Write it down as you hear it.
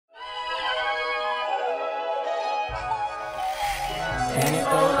And it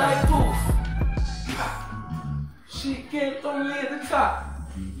all like poof. Shit came throw me at the top.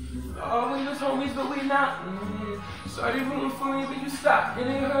 All we was homies, but we not. Started rooting for me, but you stopped. And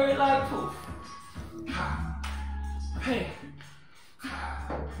it hurt like poof. Hey.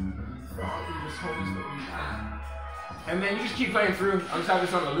 All we was homies, but we not. And then you just keep playing through. I'm just having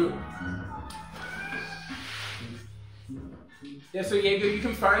this on the loop. Yeah, so Yaeygo, you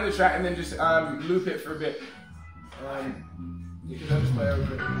can find the track and then just loop it for a bit. You can just play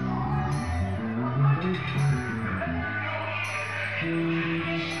over it.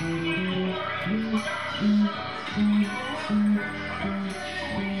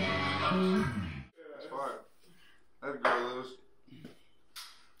 That girl is.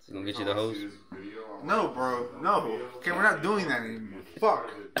 It's gonna get you the host? No, bro. No. Okay, we're not doing that anymore. Fuck.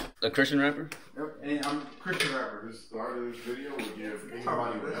 A Christian rapper? Yep. And I'm a Christian rapper. The start of this video will give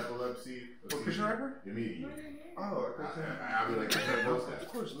anybody with epilepsy a Christian rapper? immediately. Oh, I'll be like, I post that. of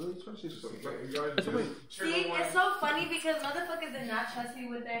course, Lily. Especially so. See, it's so funny because motherfuckers did not trust me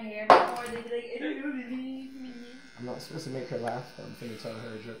with their hair before. They'd be like, I'm not supposed to make her laugh, but I'm finna tell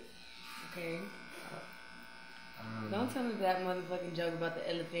her a joke. okay. Don't tell me that motherfucking joke about the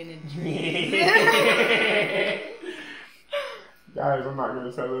elephant in the tree. Guys, I'm not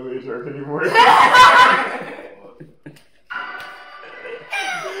gonna tell Lily a joke anymore. I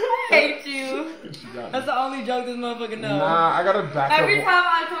hate you. That's the only joke this motherfucker knows. Nah, I got a backup. Every time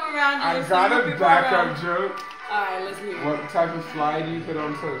I come around, I got a backup joke. Alright, let's hear it. What type of fly do you put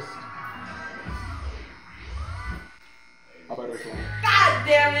on toast? How about this one? God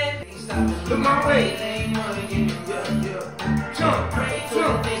damn it! Look my way. Jump,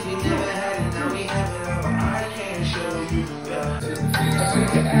 jump.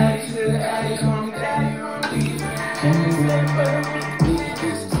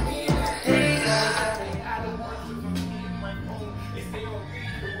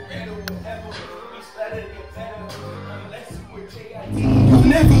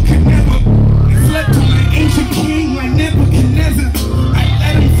 Never could never slept on an ancient king like Nebuchadnezzar. I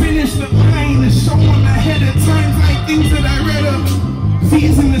let him finish the line and show him ahead of times like things that I read up.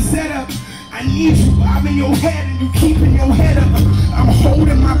 Fees in the setup. I need you bobbing your head and you keeping your head up. I'm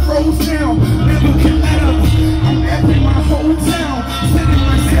holding my pros down, never can let up. I'm repping my whole town, setting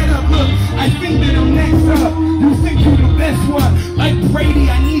my setup. Look, I think that I'm next up. You think you're the best one? Like Brady,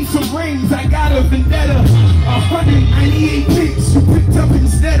 I need some rings. I got a vendetta. 198 picks you picked up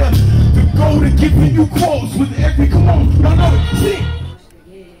instead of the goal to giving you quotes with every come on. Y'all know it. See?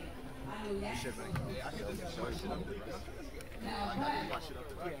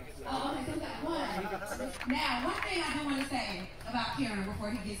 Now, one thing I do want to say about Kiran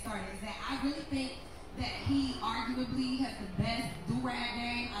before he gets started is that I really think that he arguably has the best do-rag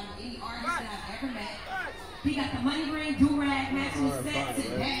game out of any artist that I've ever met. He got the money ring, do-rag, matching set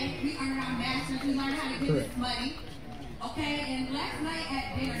today. We earned our masters. We learned how to get this money. Okay, and last night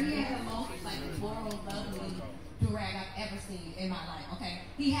at dinner, he had the most like floral, lovely do-rag I've ever seen in my life. Okay,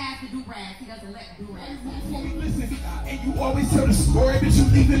 he has the do-rags. He doesn't let do-rags. Listen, and you always tell the story, but you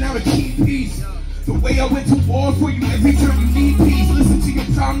leaving out a key piece. The way I went to war for you every time you need peace. Listen to your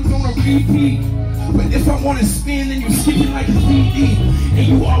problems on a repeat. But if I want to spin, then you're skipping like a CD. And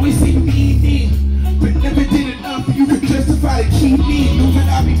you always say you need me, but never did enough for you to justify to keep me. Knew that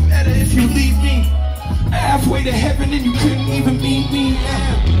I'd be better if you leave me. Halfway to heaven and you couldn't even meet me.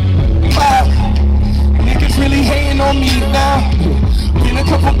 Wow, niggas really hating on me now. Been a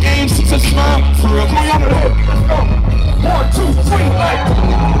couple games since I smiled. For real, come on, let's go. 1, 2, 3, like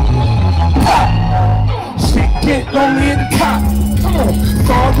pop. Shit get lonely at the top. Come on,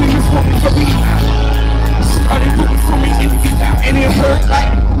 thought we was looking for me. Started looking for me and it hurt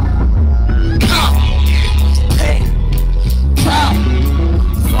like pop. Hey, proud.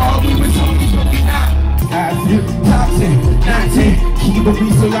 Thought we was looking for me now. I feel top 10, 19, keep a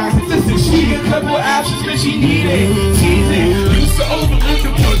piece of life. Listen, she a couple options, but she need it. Teasing, used to overlook the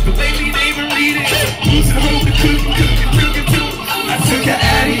books, but lately they been reading. Used to hold the cookie too. I took her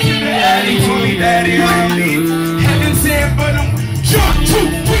Addy to the Addy, told me daddy around me. Heaven said, but I'm drunk too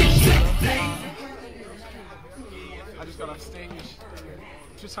weak. I just got off stage.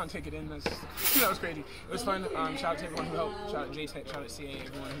 Just trying to take it in. That was crazy. It was fun. Shout out to everyone who helped. Shout out J-Tek, shout out CA,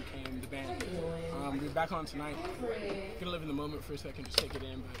 everyone who came, the band. We're back on tonight. Gonna live in the moment for a second, just take it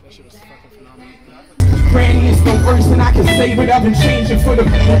in, but that shit was fucking phenomenal. Granny is the worst and I can say, but I've been changing for the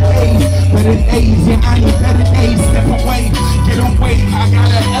better days. Better days, yeah, I need better days. Step away, get away. I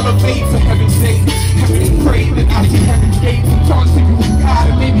gotta elevate for heaven's sake. Heaven pray that I see heaven's gates and talk to you, God,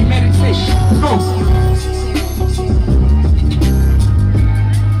 and maybe meditate. Go.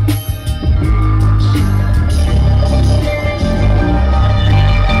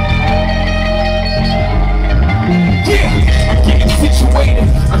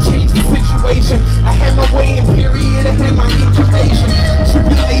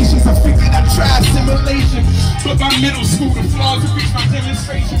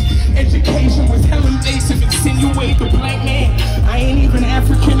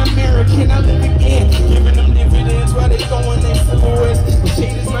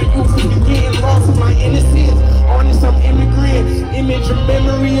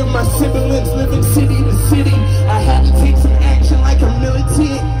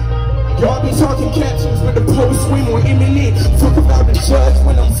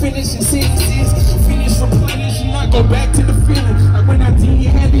 finishing sentences. Finish, replenish, and I go back to the feeling. Like when I didn't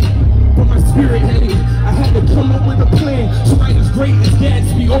have it, but my spirit had it. I had to come up with a plan to write as great as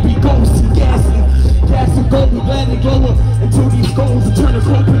Gatsby or be ghost and gassy. Gas and gold, we glad to go up until these goals and turn a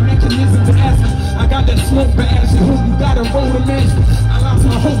coping mechanism to acid. I got that smoke for acid, who you gotta roll to match. I lost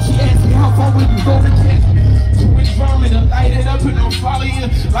my hope, she asked me how far will you go to catch me. To environment, to light it up and I'll follow you.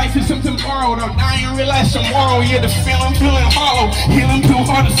 Life is something borrowed, I'm dying, realize tomorrow. Yeah, the feeling hollow, healing too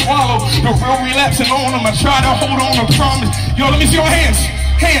hard to swallow. The real relapsing on them, I try to hold on to promise. Yo, let me see your hands,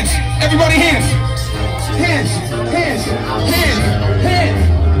 hands, everybody hands. Hands, hands, hands,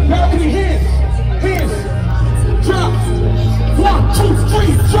 hands, y'all give me hands.